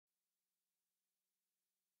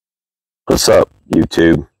What's up,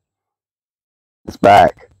 YouTube? It's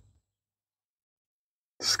back.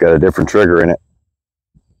 It's got a different trigger in it.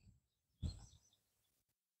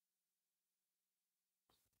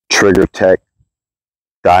 TriggerTech,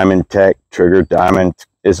 Diamond-Tech, Trigger Diamond.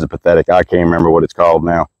 This is pathetic. I can't remember what it's called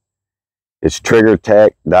now. It's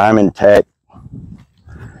TriggerTech, Diamond-Tech,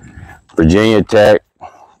 Virginia Tech.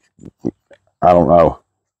 I don't know.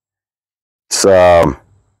 It's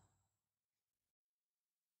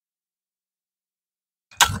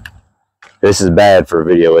this is bad for a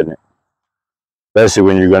video, isn't it? Especially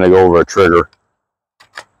when you're going to go over a trigger.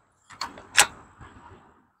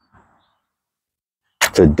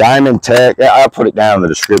 It's a Diamond-Tech. I'll put it down in the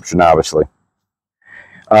description, obviously.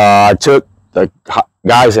 I took the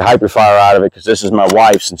guys at Hyperfire out of it because this is my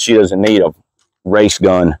wife's and she doesn't need a race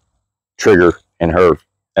gun trigger in her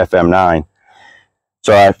FM9.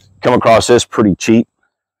 So I come across this pretty cheap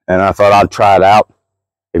and I thought I'd try it out.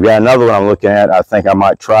 If you got another one I'm looking at, I think I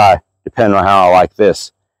might try, depending on how I like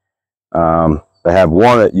this. They have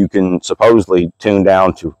one that you can supposedly tune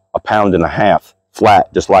down to 1.5 pounds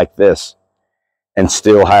flat, just like this, and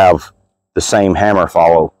still have the same hammer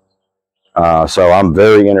follow. So I'm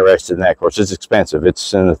very interested in that. Of course, it's expensive.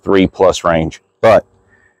 It's in the $3+ range, but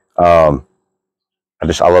I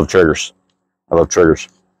love triggers. I love triggers.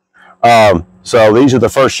 So these are the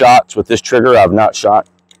first shots with this trigger. I've not shot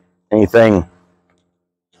anything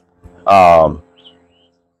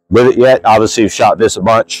with it yet. Obviously, I've shot this a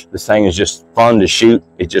bunch. This thing is just fun to shoot.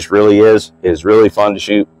 It just really is. It's really fun to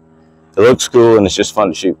shoot. It looks cool and it's just fun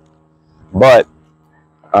to shoot. But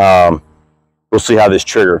we'll see how this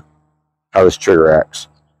trigger acts.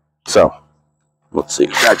 So let's see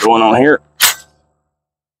what we got going on here.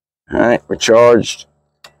 All right, we're charged.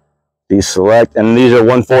 Deselect, and these are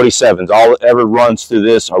 147s. All that ever runs through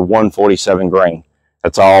this are 147 grain.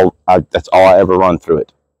 That's all I ever run through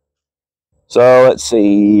it. So let's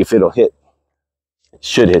see if it'll hit. It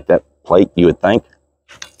should hit that plate, you would think.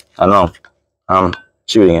 I don't know. I'm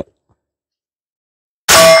shooting it.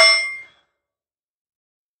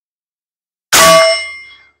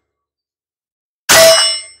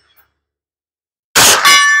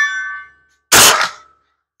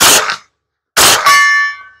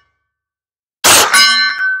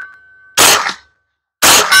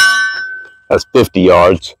 That's 50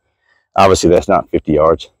 yards. Obviously, that's not 50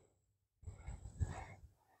 yards.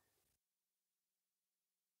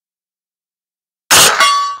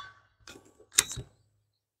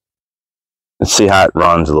 Let's see how it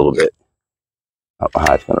runs a little bit. I don't know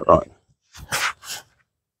how it's going to run.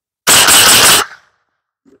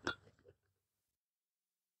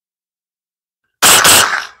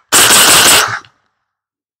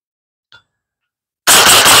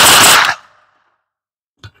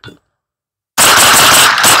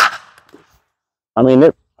 I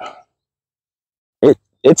mean,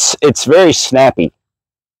 it's very snappy.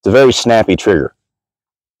 It's a very snappy trigger.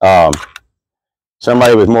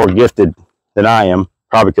 Somebody with more gifted than I am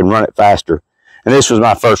probably can run it faster. And this was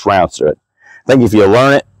my first round through it. I think if you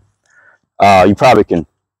learn it, you probably can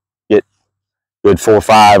get good 4 or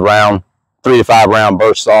 5 round, 3 to 5 round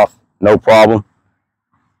bursts off, no problem.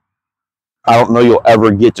 I don't know you'll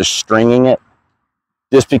ever get to stringing it,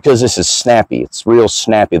 just because this is snappy. It's real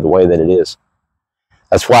snappy the way that it is.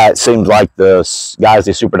 That's why it seems like the guys,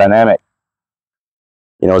 the Super Dynamic,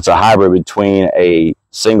 you know, it's a hybrid between a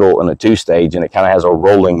single and a 2-stage, and it kind of has a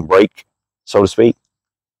rolling brake, so to speak.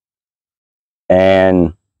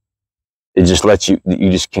 And it just lets you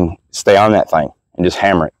just can stay on that thing and just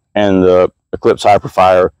hammer it. And the Eclipse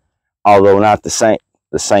Hyperfire, although not the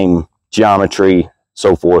same geometry,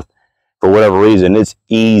 so forth, for whatever reason, it's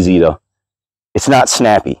easy to, it's not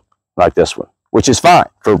snappy like this one, which is fine.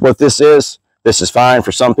 For what this is fine.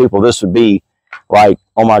 For some people, this would be like,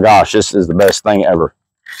 oh my gosh, this is the best thing ever,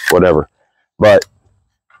 whatever. But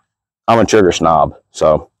I'm a trigger snob,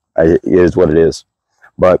 so it is what it is.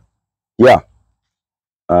 But yeah,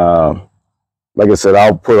 like I said,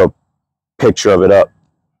 I'll put a picture of it up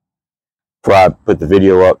before I put the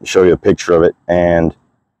video up and show you a picture of it and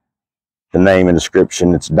the name and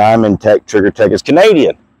description. It's Diamond-Tech, TriggerTech. It's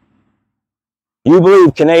Canadian. You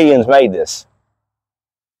believe Canadians made this?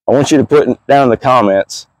 I want you to put down in the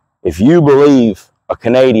comments if you believe a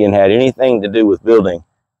Canadian had anything to do with building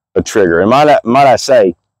a trigger. And might I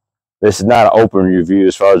say, this is not an open review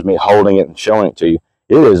as far as me holding it and showing it to you.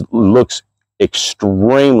 It looks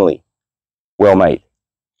extremely well made.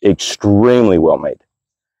 Extremely well made.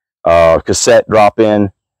 Cassette drop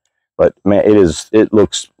in, but man, it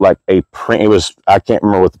looks like a print. It was, I can't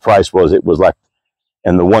remember what the price was. It was like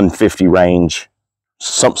in the 150 range,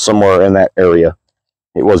 somewhere in that area.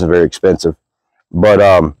 It wasn't very expensive,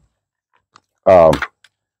 but Yeah,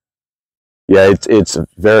 it's a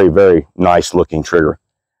very, very nice looking trigger.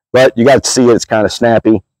 But you got to see it. It's kind of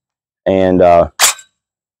snappy. And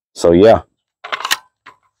so, yeah.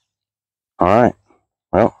 All right.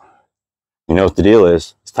 Well, you know what the deal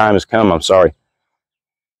is. This time has come. I'm sorry.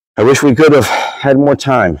 I wish we could have had more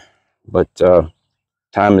time. But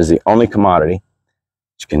time is the only commodity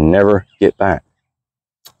you can never get back.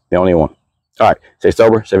 The only one. All right. Stay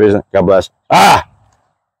sober. Stay vigilant. God bless. Ah!